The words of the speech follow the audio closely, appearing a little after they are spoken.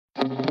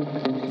Hello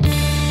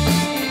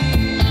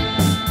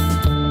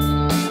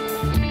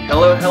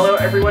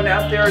everyone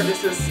out there,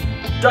 this is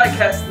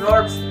Diecast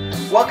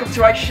Norbs. Welcome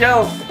to my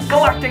show,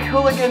 Galactic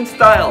Hooligan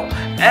Style.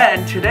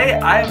 And today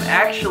I'm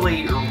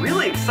actually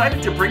really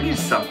excited to bring you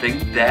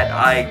something that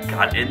I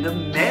got in the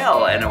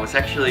mail. And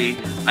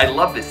I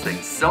love this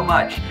thing so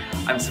much.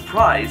 I'm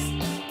surprised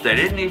that I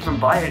didn't even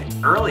buy it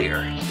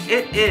earlier.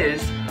 It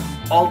is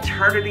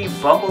Alternity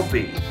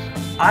Bumblebee.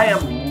 I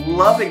am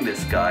loving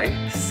this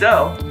guy,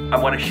 so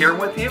I want to share him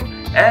with you,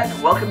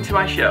 and welcome to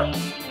my show.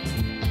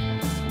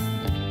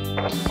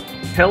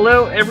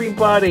 Hello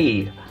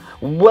everybody,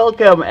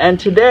 welcome, and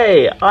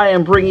today I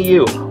am bringing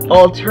you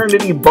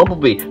Alternity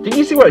Bumblebee. Did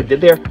you see what I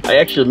did there? I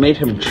actually made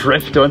him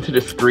drift onto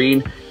the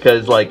screen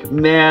because, like,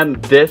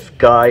 man, this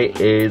guy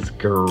is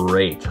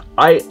great.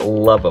 I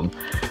love him.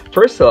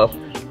 First off,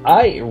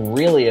 I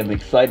really am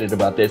excited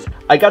about this.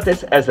 I got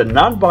this as a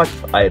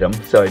non-boxed item,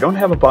 so I don't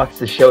have a box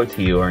to show it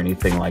to you or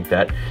anything like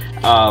that,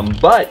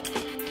 but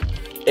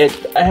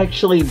it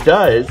actually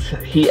does,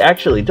 he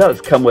actually does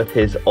come with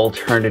his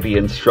Alternity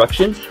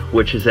instructions,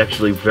 which is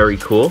actually very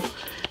cool,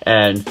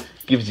 and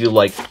gives you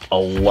like a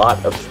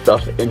lot of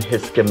stuff in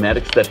his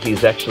schematics that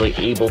he's actually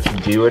able to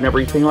do and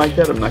everything like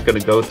that. I'm not going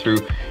to go through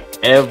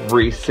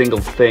every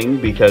single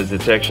thing because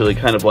it's actually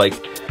kind of like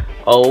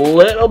a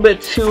little bit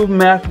too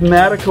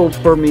mathematical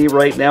for me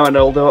right now, and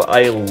although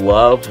I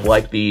love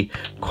like the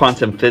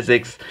quantum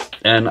physics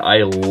and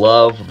I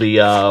love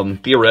the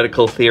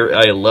theoretical theory,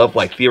 I love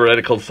like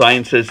theoretical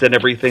sciences and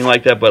everything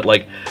like that, but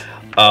like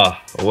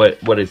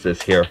what is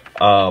this here?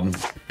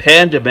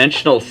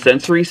 Pan-dimensional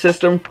sensory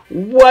system?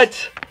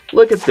 What?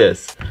 Look at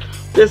this.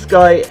 This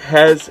guy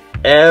has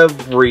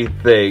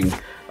everything.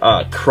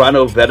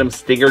 Chrono Venom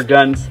stinger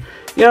guns.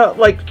 You know,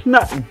 like,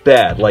 not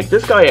bad. Like,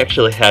 this guy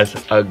actually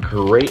has a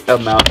great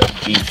amount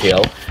of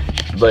detail.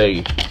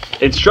 The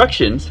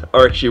instructions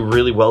are actually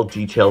really well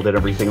detailed and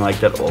everything like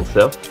that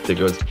also. There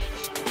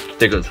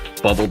goes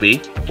Bumblebee,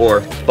 or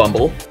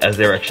Bumble, as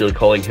they're actually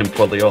calling him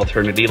for the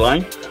Alternity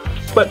line.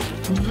 But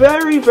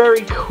very,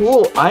 very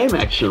cool. I'm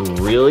actually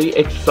really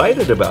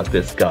excited about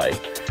this guy.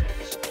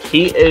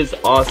 He is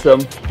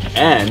awesome,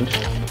 and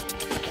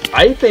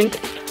I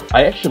think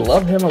I actually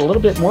love him a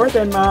little bit more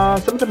than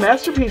some of the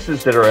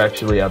masterpieces that are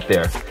actually out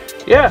there.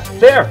 Yeah,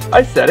 there,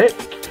 I said it.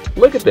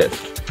 Look at this.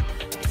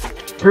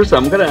 First,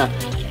 I'm gonna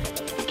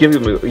give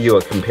you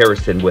a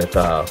comparison with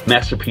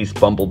Masterpiece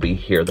Bumblebee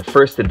here, the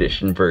first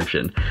edition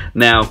version.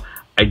 Now,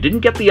 I didn't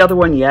get the other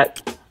one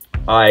yet.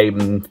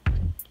 I'm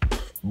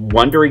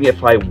wondering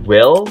if I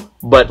will,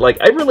 but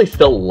like, I really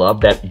still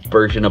love that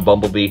version of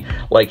Bumblebee.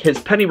 Like, his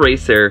Penny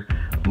Racer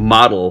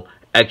model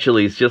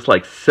actually is just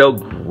like so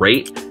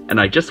great, and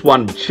I just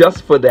want him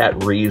just for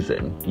that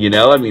reason, you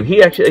know? I mean,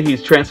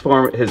 his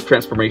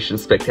transformation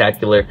is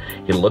spectacular.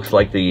 He looks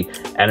like the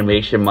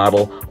animation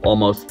model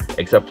almost,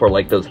 except for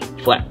like those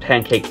flat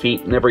pancake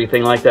feet and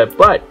everything like that.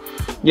 But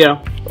you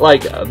know,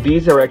 like,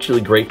 these are actually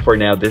great for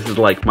now. This is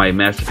like my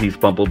Masterpiece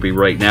Bumblebee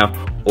right now,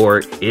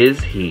 or is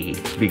he?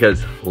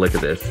 Because look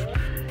at this.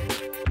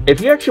 If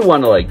you actually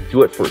want to like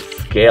do it for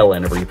scale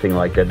and everything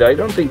like that, I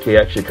don't think he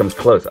actually comes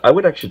close. I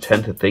would actually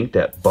tend to think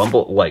that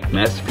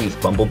Masterpiece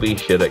Bumblebee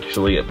should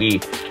actually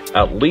be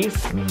at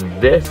least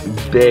this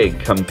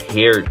big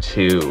compared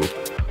to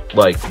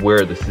like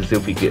where the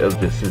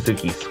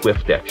Suzuki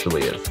Swift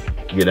actually is,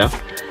 you know?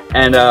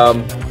 And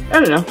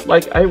I don't know,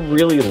 like, I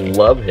really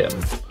love him.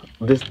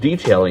 This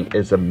detailing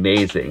is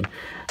amazing,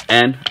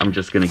 and I'm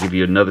just gonna give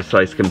you another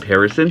size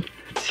comparison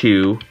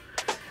to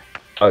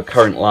a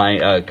current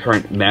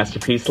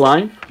Masterpiece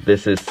line.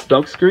 This is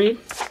Smokescreen,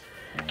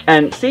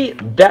 and see,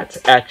 that's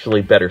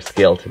actually better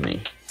scale to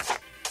me.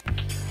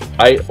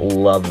 I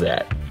love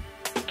that.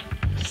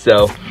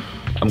 So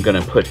I'm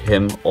gonna put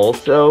him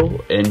also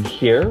in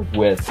here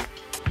with,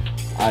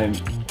 I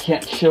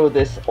can't show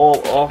this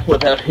all off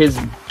without his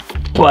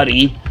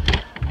buddy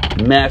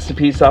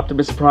Masterpiece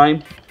Optimus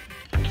Prime.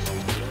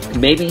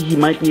 Maybe he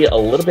might be a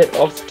little bit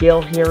off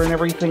scale here and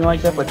everything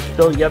like that, but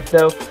still, yet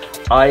though,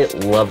 I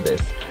love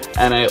this.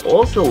 And I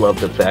also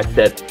love the fact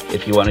that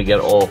if you want to get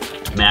all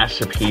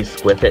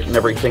Masterpiece with it and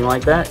everything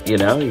like that, you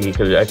know, you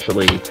could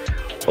actually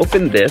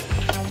open this.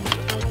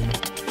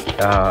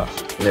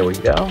 There we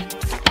go.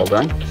 Hold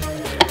on.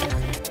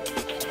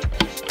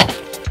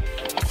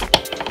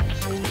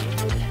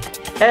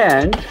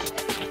 And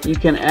you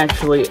can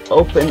actually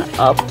open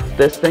up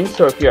this thing.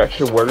 So if you're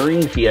actually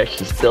wondering if he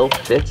actually still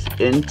fits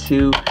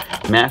into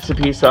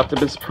Masterpiece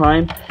Optimus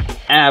Prime,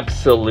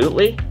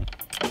 absolutely,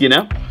 you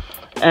know?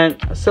 And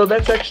so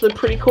that's actually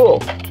pretty cool.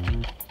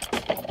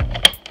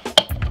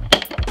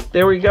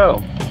 There we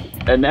go.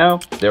 And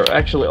now they're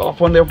actually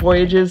off on their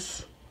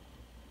voyages.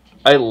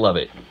 I love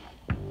it.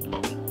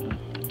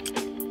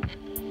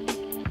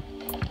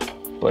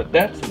 But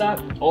that's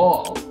not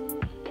all.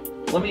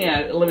 Let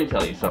me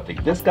tell you something.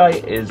 This guy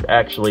is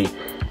actually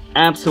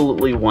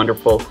absolutely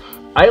wonderful.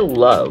 I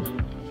love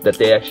that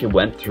they actually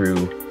went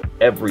through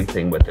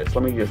everything with this.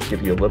 Let me just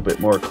give you a little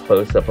bit more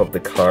close-up of the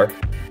car.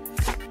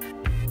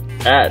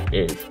 That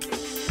is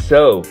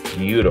so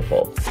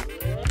beautiful.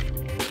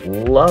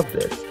 love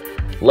this.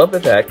 Love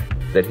the fact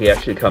that he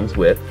actually comes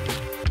with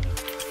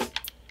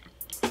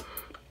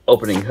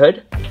opening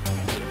hood,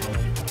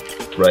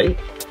 right?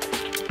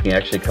 He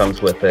actually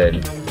comes with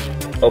an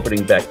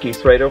opening back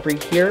piece right over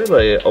here,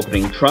 the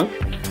opening trunk.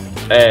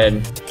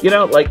 And, you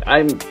know, like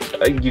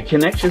you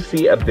can actually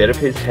see a bit of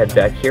his head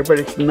back here, but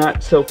it's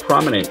not so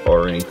prominent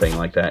or anything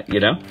like that, you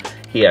know?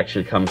 He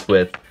actually comes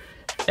with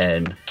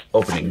an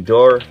opening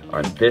door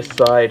on this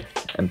side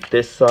and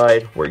this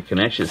side where you can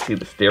actually see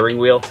the steering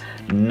wheel.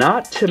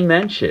 Not to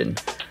mention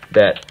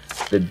that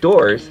the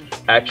doors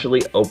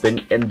actually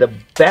open in the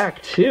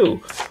back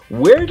too.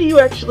 Where do you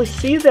actually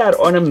see that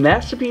on a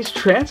Masterpiece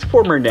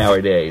Transformer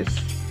nowadays?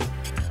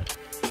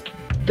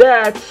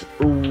 That's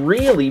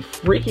really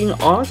freaking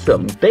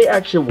awesome. They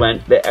actually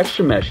went the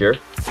extra measure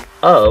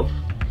of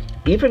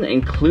even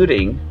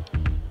including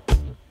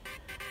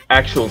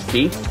actual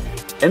seats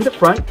in the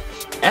front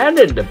and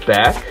in the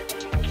back.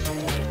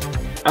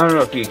 I don't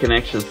know if you can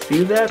actually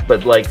see that,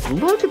 but like,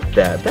 look at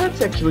that.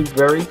 That's actually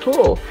very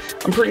cool.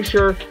 I'm pretty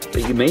sure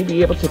that you may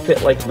be able to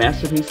fit like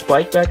Masterpiece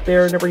Spike back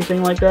there and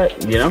everything like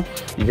that, you know?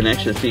 You can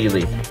actually see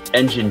the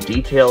engine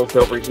details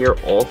over here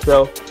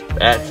also.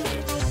 That's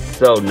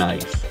so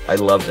nice. I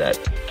love that.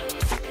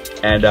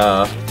 And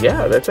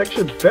yeah, that's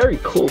actually very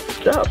cool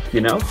stuff,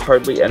 you know?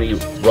 Hardly any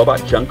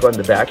robot junk on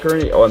the back or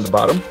on the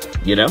bottom,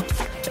 you know?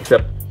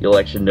 Except you'll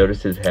actually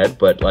notice his head,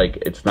 but like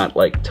it's not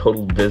like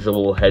total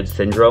visible head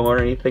syndrome or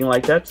anything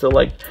like that. So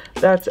like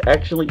that's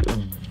actually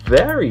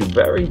very,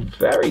 very,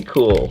 very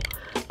cool.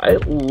 I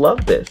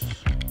love this.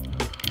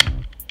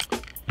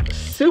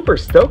 Super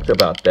stoked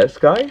about this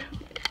guy.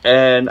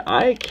 And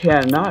I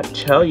cannot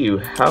tell you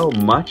how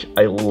much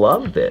I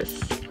love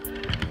this.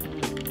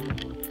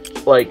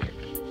 Like,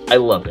 I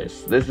love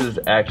this. This is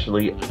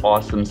actually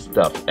awesome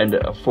stuff. And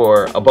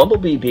for a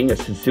Bumblebee being a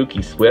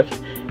Suzuki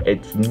Swift,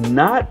 it's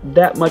not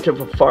that much of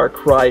a far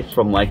cry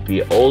from like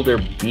the older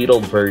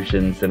Beetle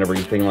versions and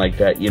everything like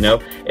that, you know?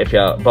 If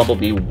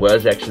Bumblebee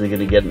was actually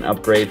going to get an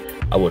upgrade,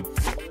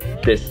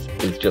 this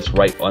is just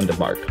right on the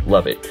mark.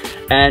 Love it.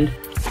 And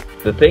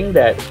the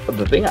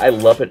thing I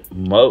love it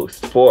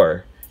most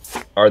for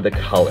are the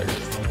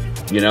colors.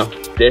 You know,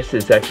 this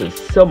is actually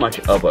so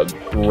much of a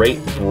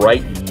great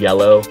bright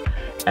yellow.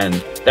 And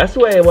that's the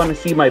way I want to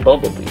see my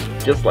Bumblebee.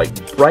 Just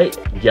like bright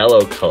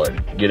yellow color,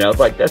 you know,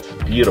 like that's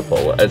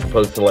beautiful as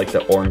opposed to like the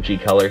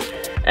orangey color.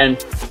 And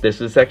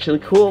this is actually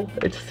cool.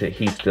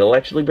 He's still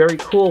actually very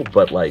cool,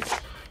 but like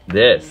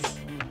this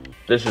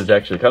is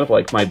actually kind of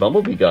like my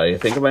Bumblebee guy. I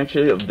think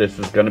this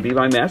is going to be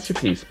my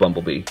Masterpiece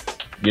Bumblebee,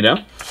 you know?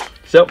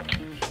 So,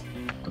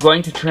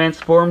 going to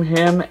transform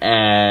him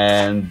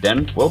and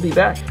then we'll be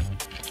back.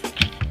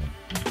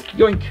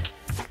 Yoink.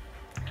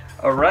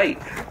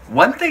 Alright,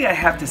 one thing I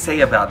have to say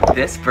about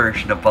this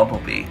version of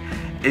Bumblebee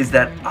is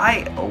that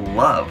I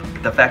love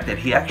the fact that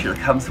he actually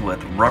comes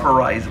with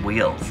rubberized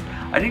wheels.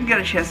 I didn't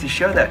get a chance to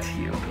show that to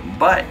you,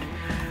 but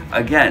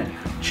again,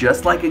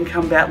 just like in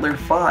Combattler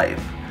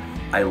 5,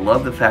 I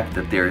love the fact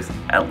that there's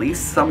at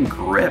least some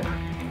grip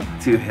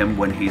to him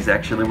when he's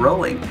actually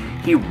rolling.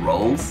 He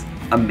rolls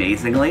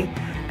amazingly,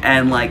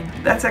 and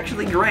like, that's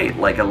actually great.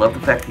 Like, I love the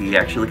fact that he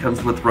actually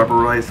comes with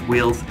rubberized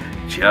wheels,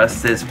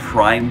 just as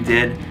Prime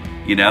did.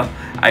 You know,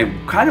 I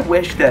kind of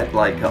wish that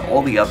like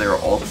all the other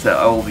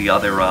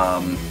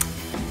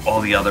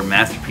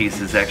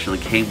masterpieces actually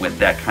came with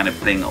that kind of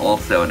thing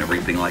also and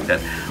everything like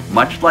that,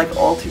 much like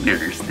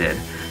alternators did.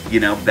 You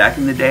know, back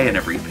in the day and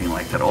everything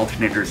like that,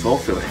 alternators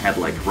also had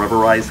like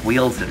rubberized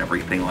wheels and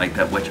everything like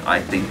that, which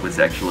I think was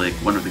actually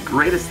one of the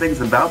greatest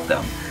things about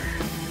them.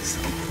 So,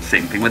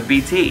 same thing with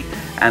BT,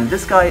 and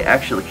this guy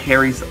actually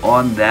carries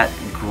on that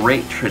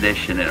great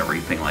tradition and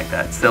everything like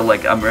that. So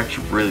like, I'm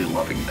actually really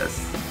loving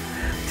this.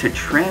 To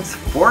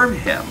transform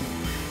him,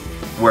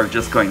 we're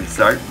just going to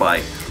start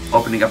by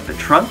opening up the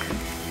trunk.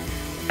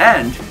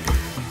 And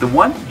the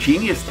one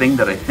genius thing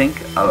that I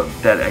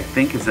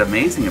think is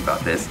amazing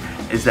about this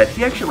is that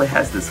he actually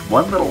has this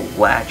one little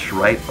latch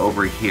right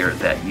over here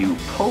that you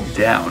pull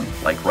down,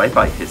 like right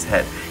by his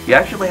head. You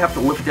actually have to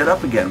lift it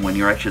up again when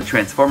you're actually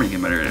transforming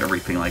him and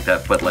everything like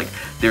that, but like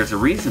there's a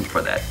reason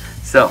for that.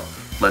 So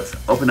let's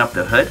open up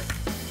the hood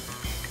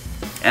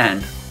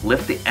and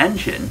lift the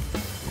engine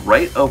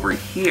right over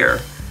here.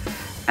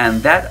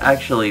 And that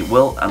actually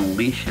will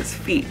unleash his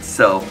feet.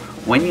 So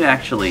when you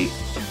actually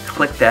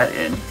click that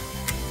in,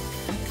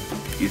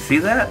 you see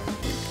that?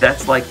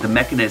 That's like the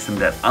mechanism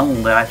that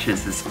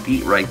unlatches his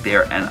feet right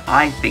there, and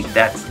I think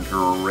that's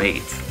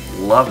great.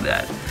 Love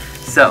that.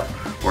 So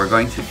we're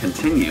going to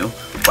continue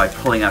by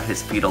pulling out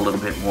his feet a little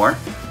bit more.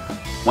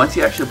 Once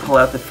you actually pull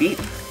out the feet,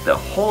 the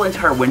whole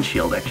entire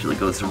windshield actually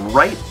goes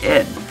right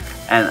in,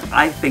 and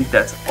I think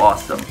that's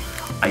awesome.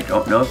 I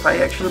don't know if I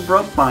actually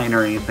broke mine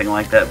or anything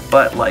like that,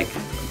 but like,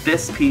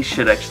 this piece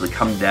should actually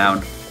come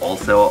down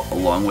also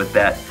along with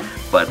that,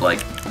 but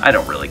like, I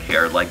don't really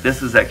care. Like,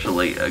 this is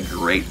actually a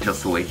great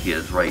just the way he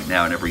is right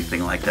now and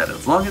everything like that,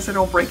 as long as I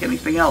don't break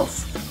anything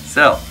else.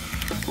 So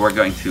we're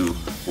going to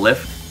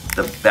lift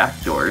the back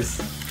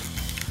doors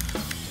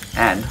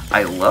And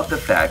I love the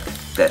fact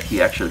that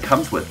he actually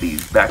comes with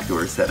these back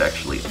doors that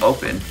actually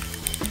open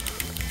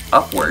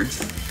upwards.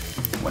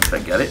 Once I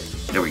get it,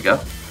 there we go.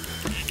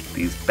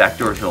 These back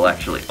doors will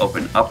actually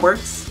open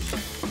upwards.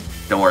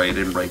 Don't worry, I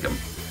didn't break them.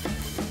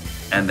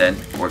 And then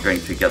we're going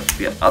to get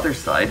the other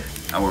side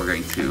and we're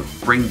going to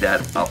bring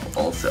that up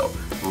also.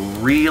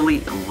 Really,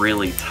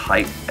 really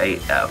tight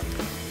AF.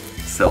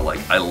 So like,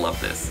 I love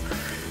this.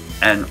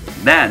 And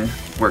then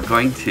we're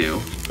going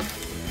to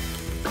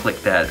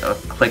click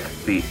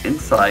the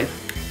inside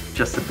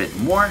just a bit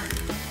more.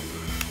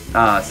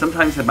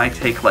 Sometimes it might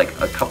take like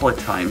a couple of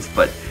times,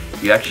 but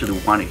you actually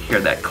want to hear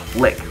that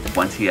click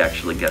once he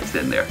actually gets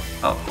in there.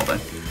 Oh, hold on.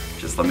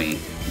 Just let me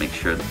make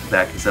sure the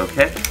back is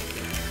okay.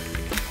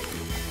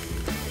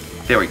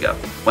 There we go.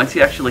 Once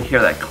you actually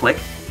hear that click,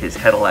 his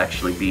head will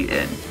actually be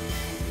in.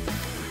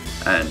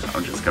 And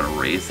I'm just going to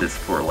raise this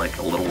for like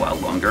a little while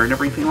longer and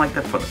everything like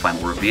that for the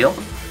final reveal.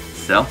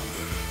 So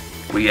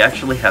we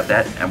actually have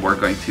that, and we're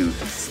going to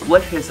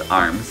split his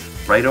arms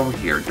right over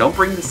here. Don't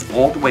bring this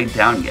all the way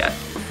down yet,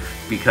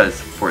 because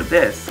for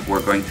this,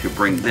 we're going to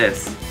bring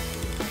this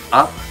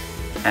up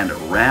and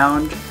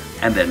around,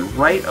 and then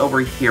right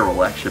over here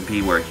will actually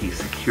be where he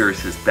secures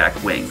his back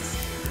wings.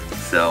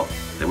 So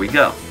there we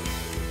go.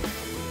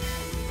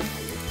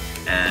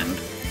 And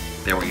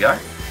there we are.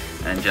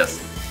 And just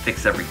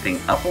fix everything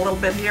up a little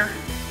bit here.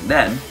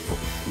 Then,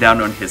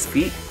 down on his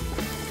feet,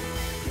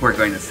 we're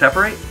going to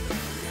separate,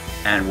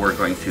 and we're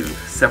going to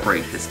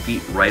separate his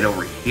feet right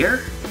over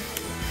here,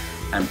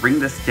 and bring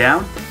this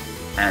down,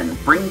 and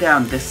bring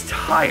down this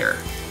tire.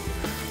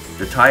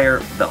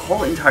 The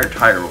whole entire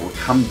tire will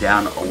come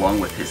down along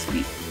with his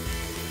feet.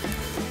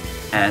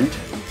 And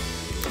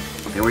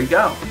there we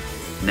go.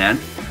 And then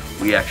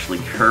we actually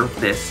curve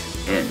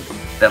this in.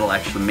 That'll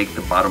actually make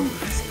the bottom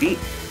of his feet,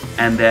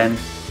 and then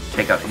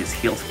take out his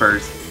heel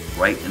spurs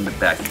right in the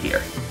back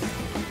here.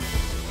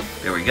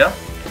 There we go.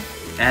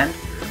 And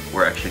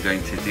we're actually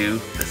going to do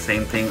the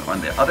same thing on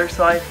the other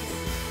side.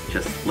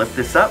 Just lift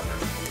this up.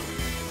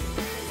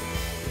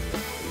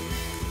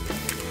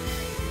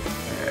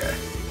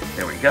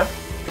 There we go.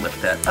 Lift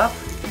that up.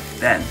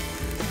 Then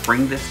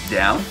bring this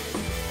down.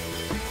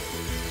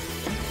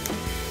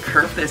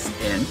 Curve this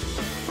in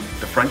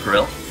the front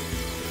grille.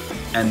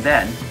 And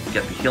then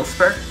get the heel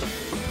spur.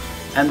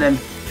 And then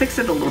fix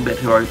it a little bit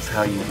towards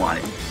how you want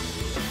it.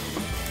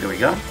 There we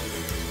go.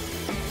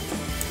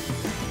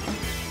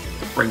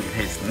 Bring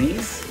his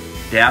knees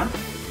down,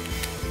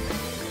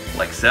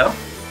 like so.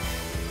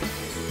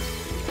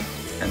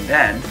 And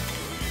then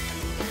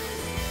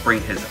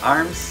bring his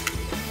arms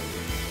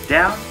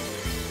down,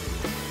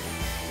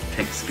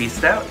 take his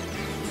feet out,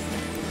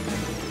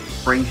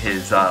 bring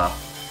his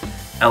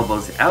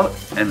elbows out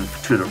and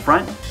to the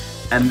front,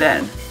 and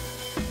then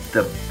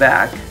the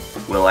back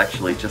will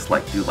actually just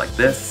like do like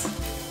this.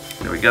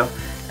 There we go.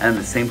 And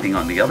the same thing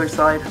on the other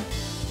side.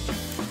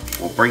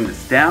 We'll bring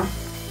this down,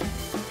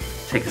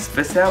 take his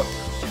fist out,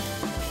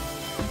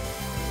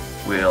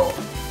 we'll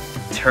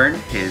turn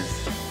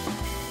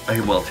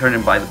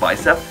him by the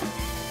bicep,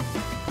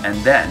 and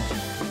then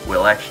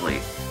we'll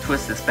actually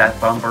twist this back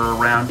bumper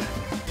around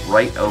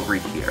right over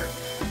here.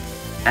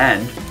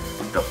 And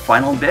the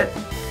final bit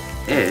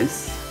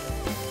is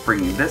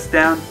bringing this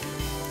down.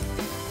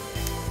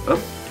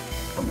 Oh,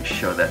 let me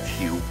show that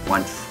to you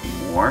once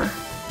more,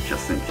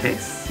 just in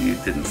case you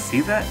didn't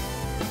see that.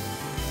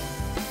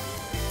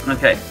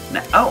 Okay,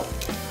 now, oh,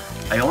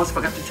 I almost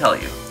forgot to tell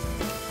you.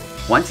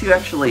 Once you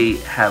actually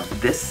have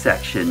this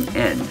section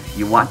in,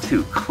 you want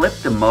to clip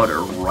the motor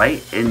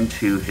right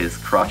into his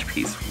crotch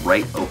piece,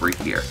 right over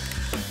here.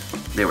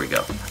 There we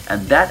go.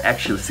 And that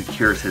actually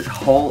secures his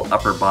whole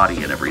upper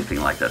body and everything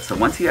like that. So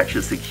once you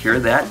actually secure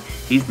that,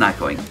 he's not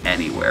going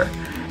anywhere.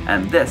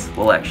 And this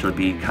will actually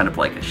be kind of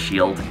like a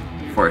shield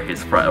for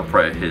his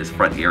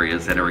front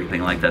areas and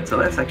everything like that. So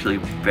that's actually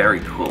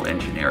very cool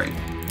engineering.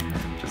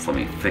 Just let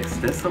me fix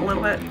this a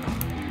little bit.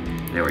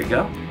 There we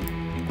go.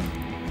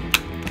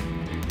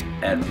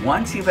 And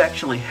once you've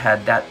actually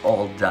had that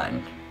all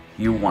done,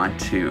 you want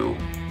to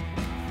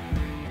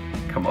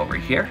come over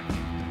here,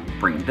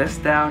 bring this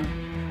down,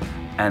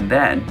 and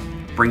then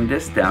bring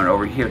this down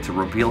over here to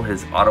reveal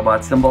his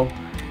Autobot symbol.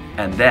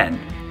 And then,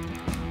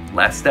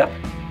 last step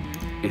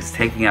is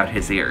taking out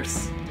his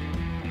ears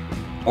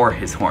or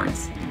his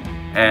horns.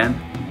 And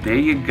there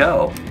you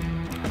go.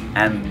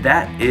 And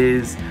that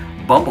is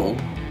Bumble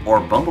or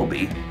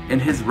Bumblebee in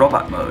his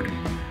robot mode.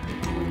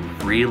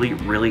 Really,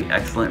 really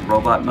excellent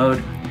robot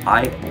mode.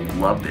 I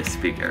love this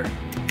figure.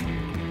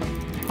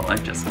 Well,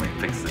 I'm just going to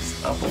fix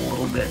this up a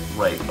little bit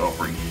right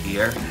over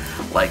here.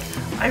 Like,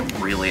 I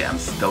really am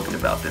stoked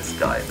about this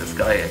guy. This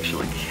guy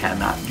actually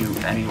cannot do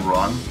any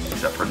wrong,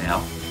 except for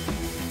now.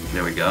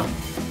 There we go.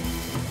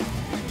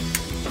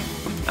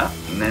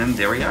 Oh, and then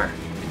there we are.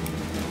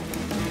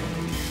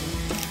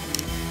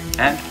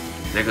 And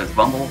there goes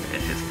Bumble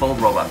in his full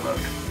robot mode.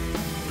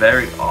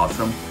 Very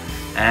awesome.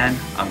 And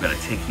I'm going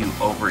to take you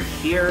over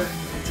here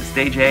to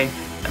stage A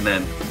and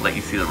then let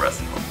you see the rest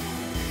of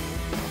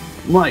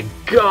them. My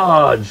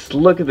God,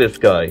 look at this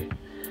guy.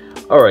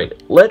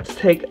 Alright, let's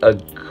take a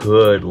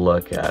good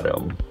look at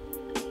him.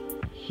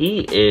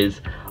 He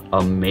is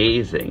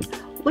amazing.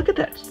 Look at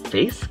that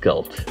face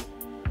sculpt.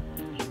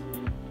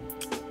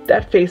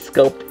 That face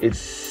sculpt is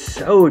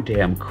so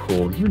damn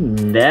cool. You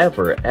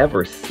never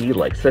ever see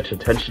like such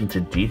attention to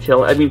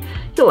detail. I mean,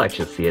 you'll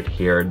actually see it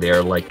here and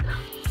there. Like,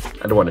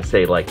 I don't want to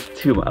say like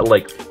too much.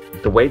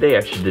 Like the way they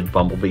actually did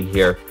Bumblebee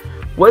here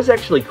was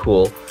actually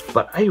cool.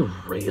 But I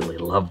really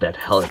love that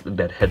head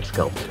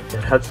sculpt.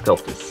 That head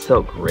sculpt is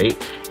so great.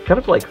 Kind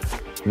of like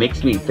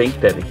makes me think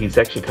that he's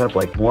actually kind of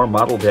like more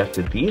modeled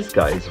after these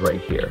guys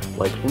right here.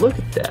 Like, look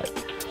at that.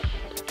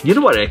 You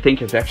know what I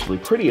think is actually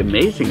pretty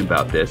amazing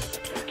about this?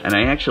 And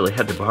I actually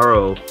had to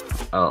borrow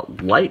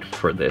light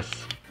for this.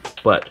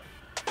 But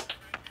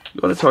you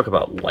want to talk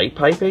about light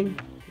piping?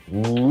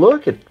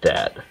 Look at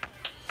that.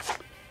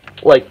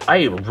 Like,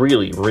 I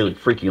really, really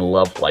freaking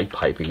love light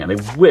piping, and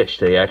I wish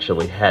they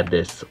actually had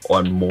this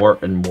on more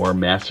and more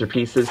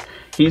masterpieces.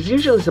 He's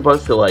usually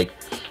supposed to, like,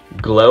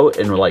 glow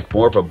in, like,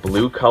 more of a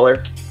blue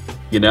color.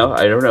 You know,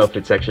 I don't know if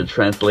it's actually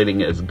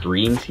translating as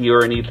green to you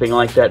or anything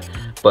like that,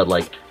 but,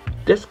 like,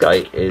 this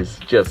guy is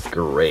just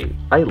great.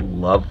 I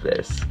love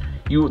this.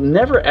 You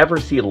never ever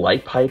see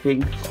light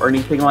piping or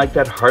anything like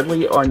that,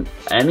 hardly on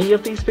any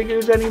of these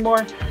figures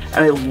anymore.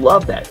 And I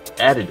love that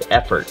added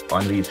effort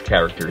on these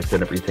characters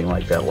and everything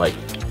like that. Like,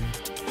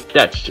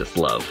 that's just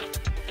love.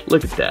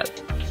 Look at that.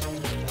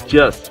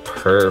 Just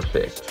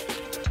perfect.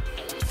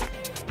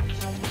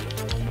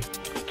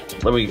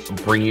 Let me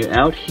bring you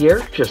out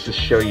here just to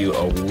show you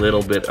a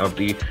little bit of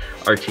the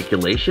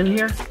articulation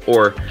here.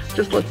 Or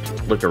just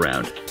let's look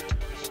around.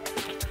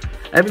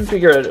 I haven't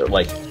figured out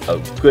like a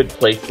good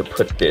place to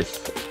put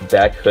this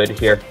back hood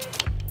here,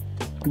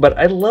 but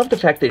I love the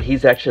fact that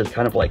he's actually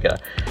kind of like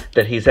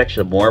he's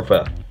actually more of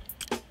a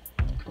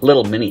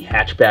little mini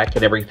hatchback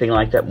and everything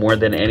like that more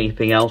than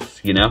anything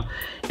else, you know?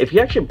 If you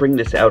actually bring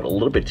this out a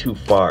little bit too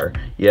far,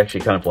 you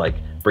actually kind of like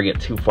bring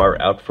it too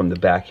far out from the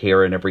back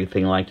here and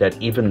everything like that,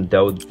 even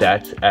though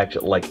that's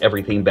actually like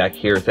everything back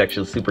here is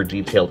actually super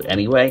detailed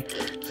anyway,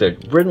 so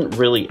it wouldn't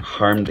really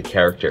harm the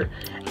character.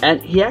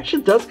 And he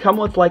actually does come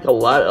with like a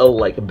lot of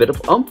like a bit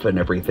of oomph and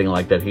everything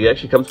like that. He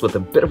actually comes with a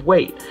bit of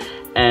weight,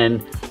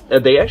 and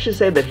they actually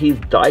say that he's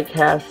die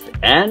cast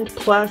and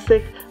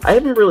plastic. I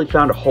haven't really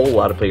found a whole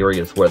lot of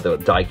areas where the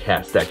die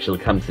cast actually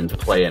comes into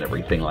play and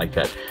everything like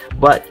that,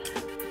 but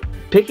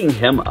picking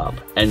him up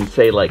and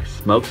say like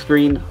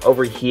Smokescreen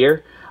over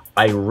here,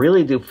 I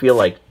really do feel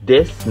like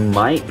this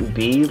might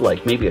be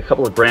like maybe a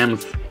couple of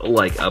grams,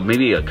 like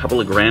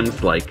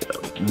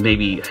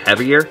maybe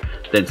heavier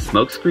than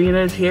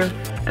Smokescreen is here.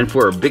 And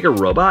for a bigger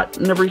robot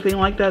and everything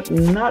like that,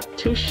 not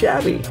too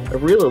shabby. I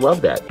really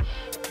love that.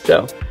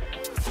 So,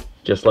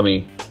 just let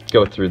me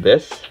go through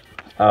this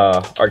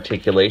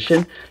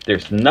articulation.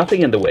 There's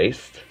nothing in the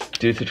waist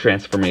due to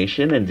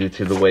transformation and due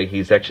to the way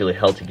he's actually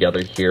held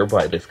together here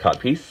by this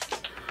codpiece.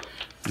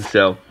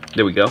 So,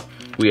 there we go.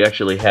 We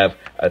actually have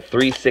a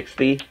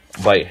 360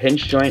 by a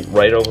hinge joint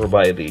right over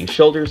by the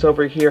shoulders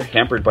over here,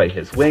 hampered by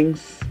his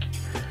wings.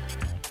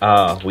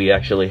 We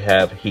actually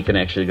have, he can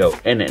actually go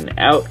in and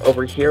out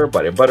over here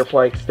by a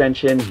butterfly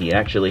extension. He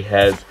actually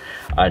has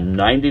a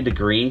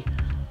 90-degree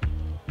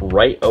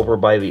right over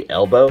by the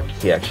elbow.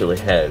 He actually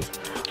has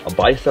a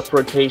bicep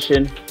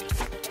rotation.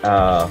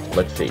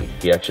 Let's see,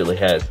 he actually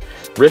has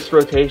wrist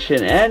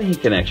rotation, and he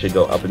can actually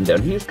go up and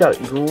down. He's got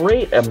a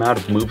great amount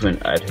of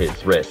movement at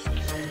his wrist.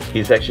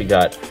 He's actually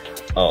got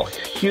a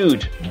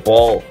huge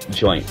ball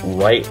joint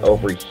right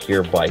over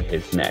here by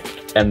his neck,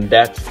 and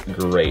that's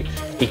great.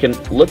 He can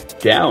look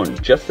down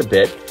just a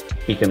bit.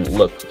 He can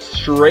look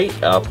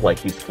straight up like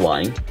he's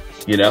flying,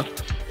 you know?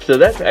 So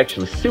that's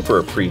actually super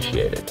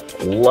appreciated.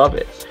 Love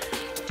it.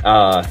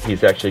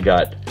 He's actually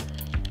got,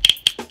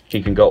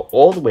 he can go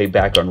all the way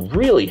back on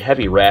really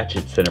heavy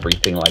ratchets and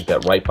everything like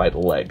that right by the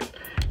legs.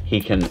 He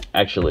can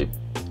actually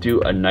do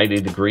a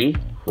 90-degree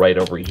right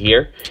over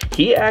here.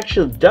 He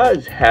actually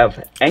does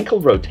have ankle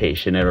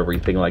rotation and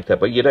everything like that,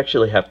 but you'd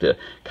actually have to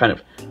kind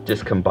of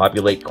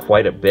discombobulate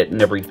quite a bit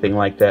and everything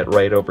like that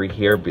right over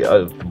here,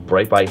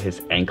 right by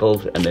his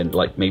ankles, and then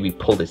like maybe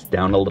pull this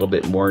down a little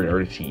bit more in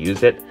order to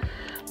use it.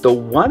 The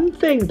one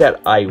thing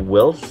that I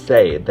will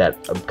say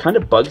that kind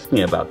of bugs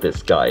me about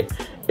this guy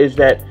is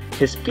that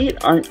his feet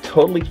aren't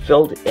totally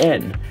filled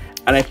in.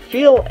 And I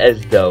feel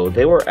as though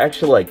they were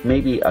actually like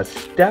maybe a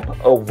step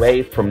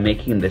away from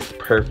making this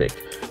perfect.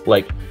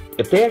 Like,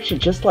 if they actually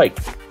just like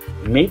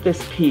made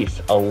this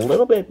piece a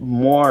little bit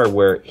more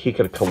where he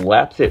could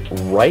collapse it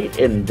right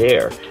in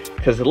there,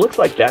 because it looks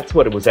like that's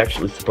what it was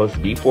actually supposed to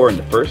be for in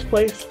the first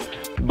place.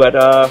 But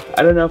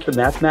I don't know if the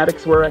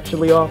mathematics were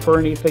actually off or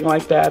anything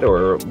like that,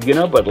 or, you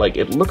know, but like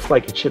it looks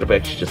like it should have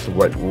actually just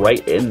went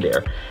right in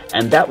there,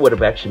 and that would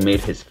have actually made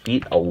his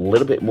feet a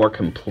little bit more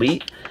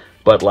complete.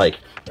 But like,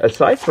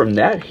 aside from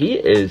that, he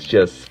is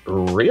just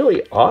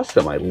really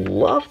awesome. I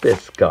love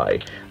this guy.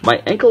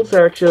 My ankles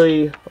are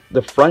actually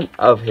the front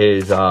of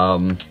his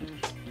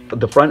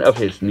the front of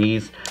his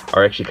knees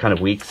are actually kind of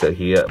weak, so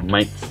he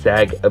might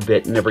sag a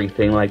bit and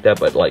everything like that,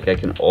 but like I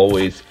can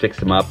always fix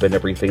him up and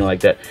everything like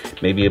that.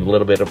 Maybe a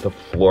little bit of the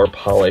floor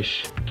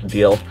polish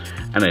deal,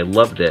 and I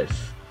love this.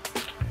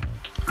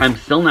 I'm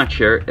still not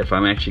sure if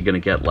I'm actually going to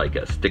get like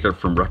a sticker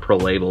from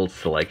Repro Labels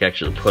to like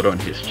actually put on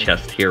his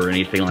chest here or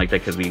anything like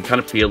that, because he kind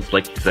of feels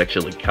like he's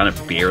actually kind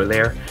of bare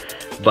there,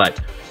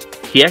 but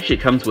he actually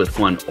comes with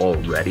one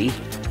already.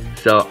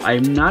 So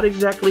I'm not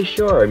exactly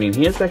sure. I mean,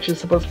 he is actually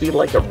supposed to be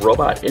like a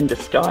robot in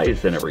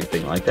disguise and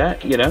everything like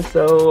that, you know,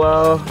 so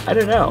I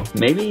don't know.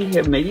 Maybe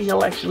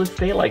he'll actually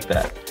stay like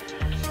that.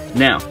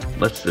 Now,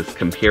 let's just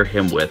compare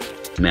him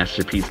with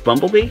Masterpiece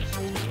Bumblebee.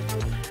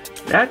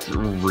 That's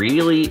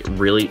really,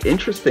 really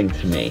interesting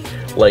to me.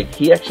 Like,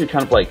 he actually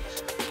kind of like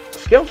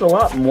scales a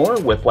lot more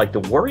with like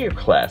the warrior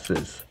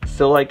classes.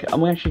 So like,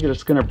 I'm actually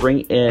just gonna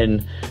bring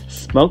in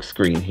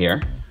Smokescreen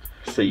here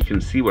so you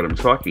can see what I'm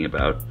talking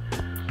about.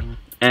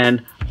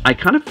 And I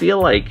kind of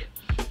feel like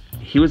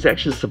he was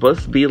actually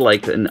supposed to be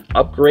like an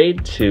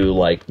upgrade to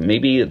like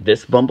maybe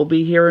this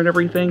Bumblebee here and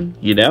everything,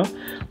 you know?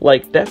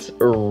 Like, that's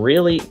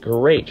really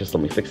great. Just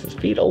let me fix his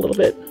feet a little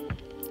bit.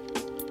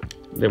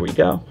 There we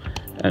go.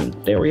 And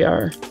there we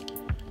are.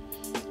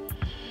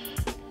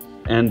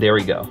 And there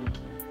we go.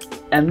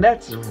 And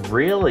that's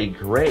really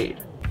great.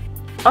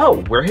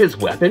 Oh, where are his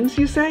weapons,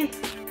 you say?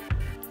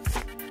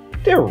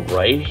 They're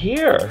right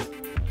here.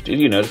 Did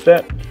you notice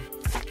that?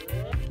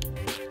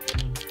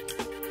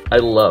 I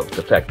love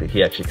the fact that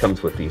he actually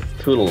comes with these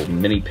two little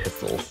mini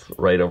pistols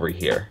right over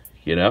here,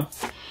 you know?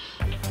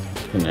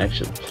 You can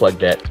actually plug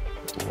that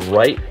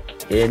right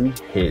in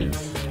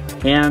his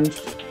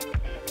hands.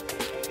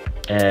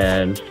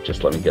 And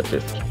just let me get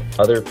this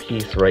other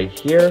piece right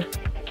here.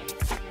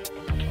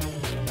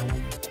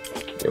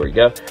 There we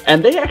go.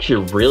 And they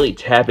actually really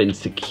tab in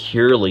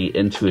securely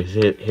into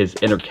his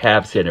inner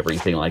calves and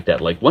everything like that.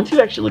 Like, once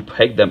you actually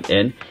peg them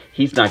in,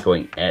 he's not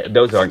going,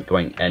 those aren't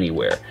going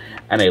anywhere.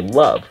 And I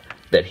love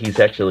that he's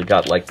actually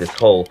got like this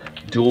whole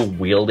dual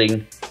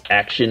wielding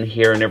action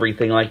here and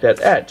everything like that.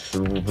 That's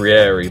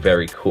very,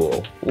 very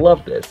cool.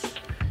 Love this.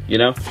 You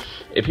know,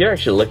 if you're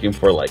actually looking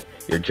for like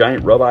your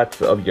giant robots,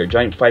 your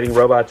giant fighting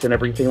robots and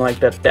everything like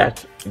that,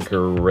 that's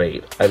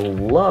great. I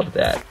love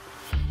that.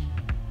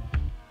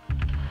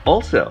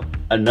 Also,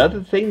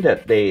 another thing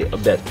that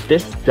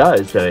this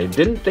does that I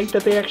didn't think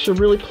that they actually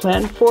really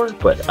planned for,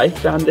 but I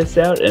found this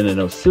out, and then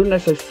as soon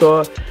as I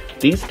saw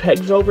these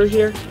pegs over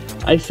here,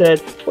 I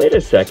said, wait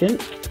a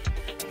second,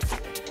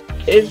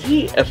 is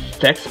he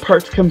effects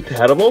parts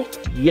compatible?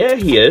 Yeah,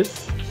 he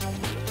is.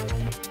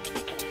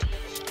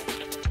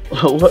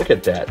 Look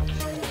at that.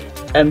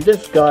 And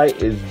this guy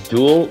is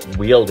dual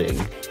wielding,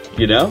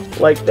 you know?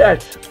 Like,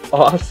 that's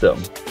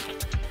awesome.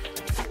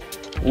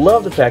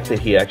 Love the fact that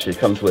he actually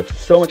comes with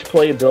so much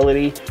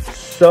playability,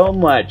 so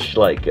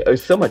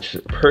much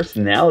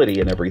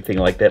personality and everything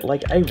like that.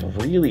 Like, I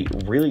really,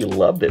 really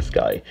love this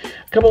guy.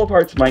 A couple of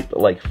parts might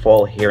like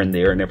fall here and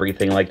there and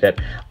everything like that.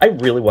 I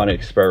really want to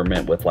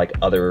experiment with like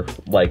other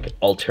like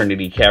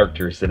alternity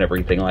characters and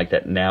everything like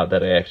that now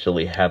that I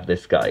actually have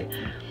this guy.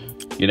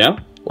 You know?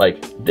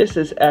 Like, this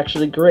is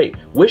actually great.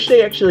 Wish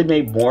they actually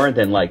made more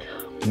than like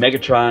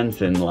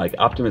Megatrons and like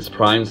Optimus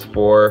Primes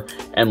for,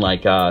 and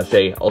like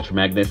say Ultra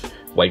Magnus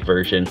white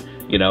version,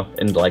 you know,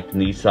 and like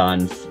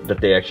Nissans that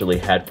they actually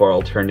had for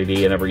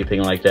Alternity and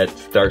everything like that.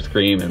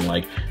 Starscream and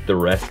like the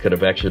rest could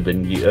have actually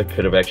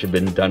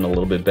been done a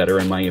little bit better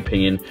in my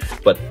opinion.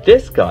 But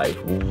this guy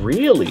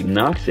really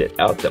knocks it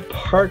out the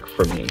park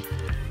for me.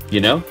 You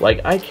know,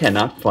 like, I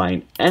cannot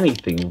find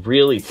anything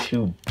really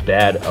too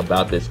bad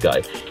about this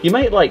guy. You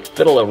might like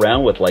fiddle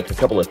around with like a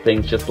couple of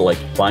things just to like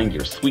find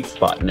your sweet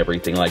spot and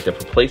everything like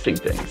that for placing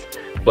things,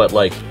 but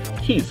like,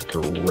 he's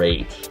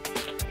great.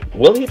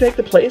 Will he take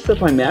the place of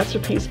my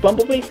Masterpiece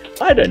Bumblebee?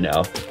 I don't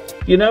know.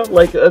 You know,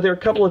 like, there are a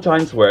couple of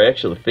times where I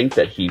actually think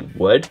that he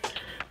would.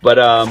 But,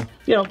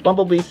 you know,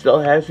 Bumblebee still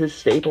has his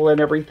staple and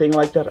everything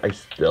like that. I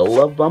still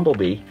love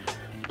Bumblebee.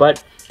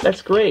 But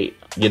that's great,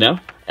 you know?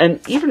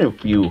 And even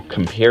if you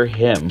compare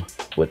him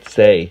with,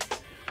 say,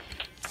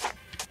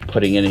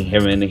 putting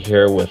him in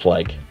here with,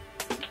 like,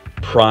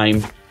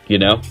 Prime, you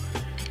know?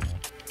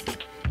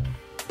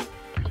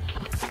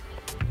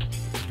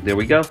 There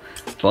we go.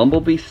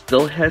 Bumblebee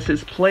still has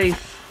his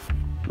place,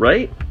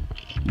 right?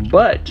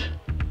 But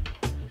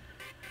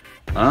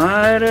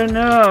I don't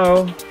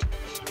know.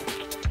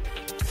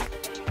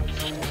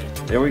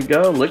 There we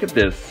go. Look at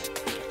this.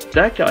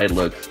 That guy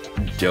looks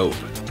dope.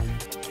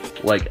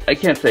 Like, I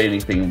can't say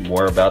anything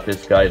more about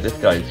this guy. This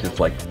guy is just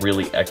like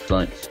really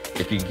excellent.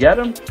 If you get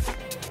him,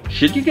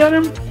 should you get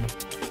him?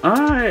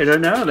 I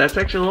don't know. That's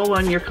actually all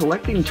on your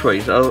collecting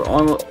choice,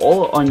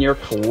 all on your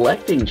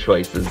collecting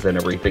choices and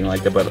everything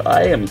like that. But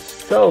I am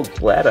so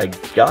glad I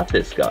got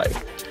this guy.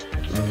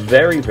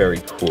 Very, very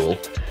cool.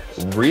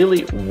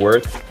 Really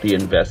worth the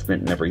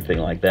investment and everything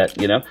like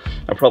that. You know,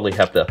 I'll probably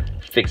have to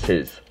fix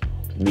his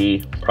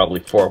knee,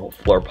 probably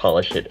floor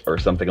polish it or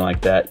something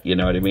like that. You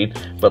know what I mean?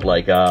 But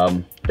like,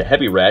 the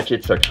heavy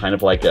ratchets are kind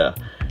of like a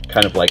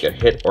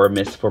hit or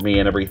miss for me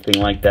and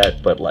everything like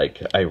that. But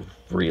like, I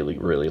really,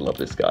 really love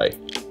this guy.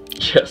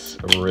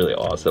 Just really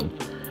awesome.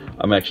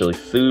 I'm actually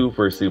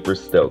super, super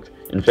stoked.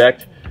 In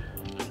fact,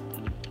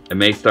 I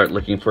may start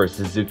looking for a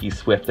Suzuki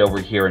Swift over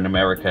here in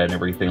America and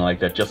everything like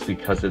that just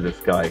because of this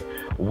guy.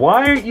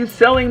 Why aren't you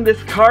selling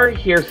this car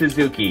here,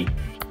 Suzuki?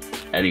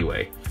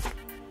 Anyway.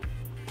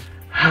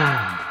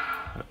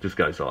 This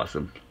guy's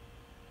awesome.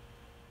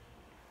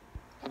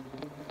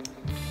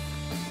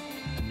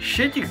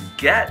 Should you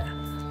get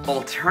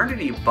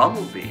Alternity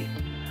Bumblebee?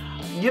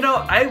 You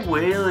know, I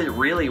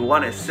really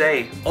want to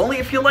say only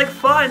if you like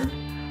fun,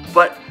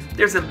 but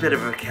there's a bit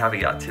of a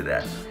caveat to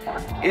that.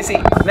 You see,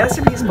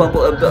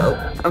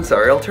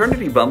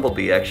 Alternity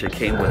Bumblebee actually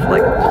came with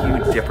like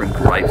a few different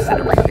gripes and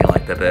everything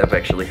like that I've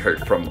actually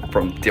heard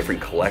from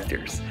different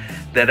collectors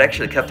that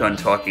actually kept on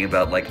talking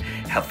about like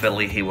how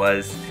fiddly he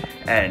was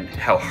and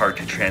how hard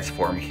to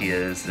transform he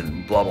is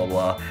and blah blah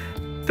blah.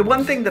 The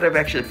one thing that I've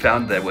actually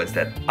found that was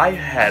that I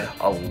had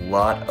a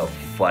lot of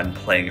fun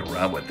playing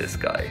around with this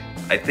guy.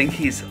 I think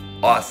he's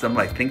awesome.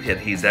 I think that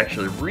he's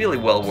actually really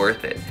well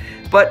worth it.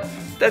 But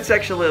that's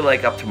actually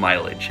like up to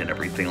mileage and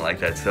everything like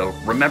that. So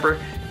remember,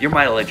 your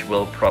mileage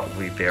will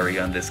probably vary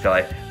on this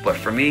guy. But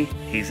for me,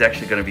 he's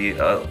actually going to be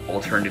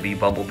Alternity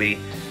Bumblebee.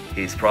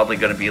 He's probably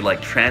going to be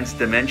like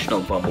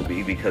Trans-Dimensional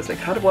Bumblebee because I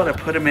kind of want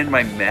to put him in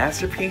my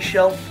masterpiece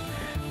shelf.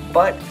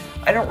 But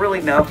I don't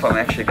really know if I'm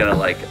actually going to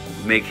like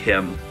make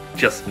him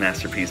just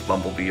Masterpiece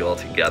Bumblebee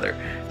altogether.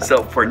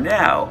 So for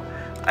now,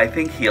 I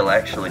think he'll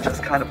actually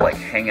just kind of like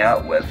hang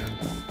out with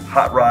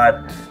Hot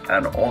Rod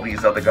and all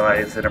these other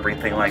guys and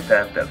everything like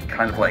that that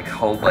kind of like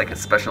hold like a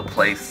special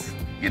place,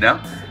 you know?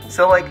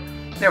 So like,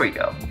 there we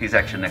go. He's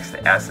actually next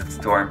to Acid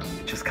Storm,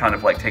 just kind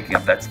of like taking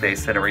up that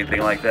space and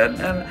everything like that,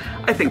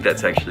 and I think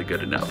that's actually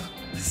good enough.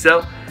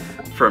 So,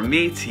 from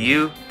me to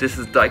you, this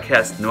is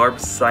Diecast Norb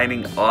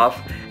signing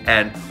off,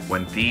 and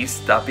when these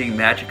stop being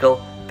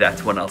magical,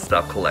 that's when I'll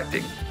stop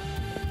collecting.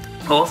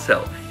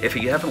 Also, if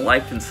you haven't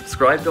liked and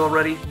subscribed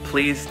already,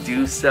 please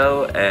do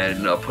so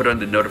and put on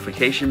the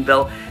notification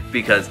bell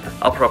because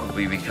I'll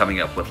probably be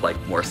coming up with like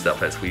more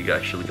stuff as we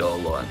actually go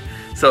along.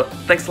 So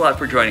thanks a lot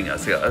for joining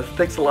us.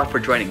 Thanks a lot for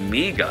joining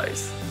me,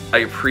 guys. I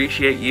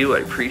appreciate you. I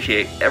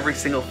appreciate every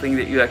single thing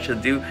that you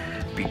actually do.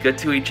 Be good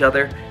to each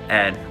other,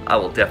 and I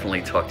will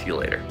definitely talk to you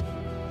later.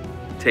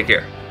 Take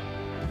care.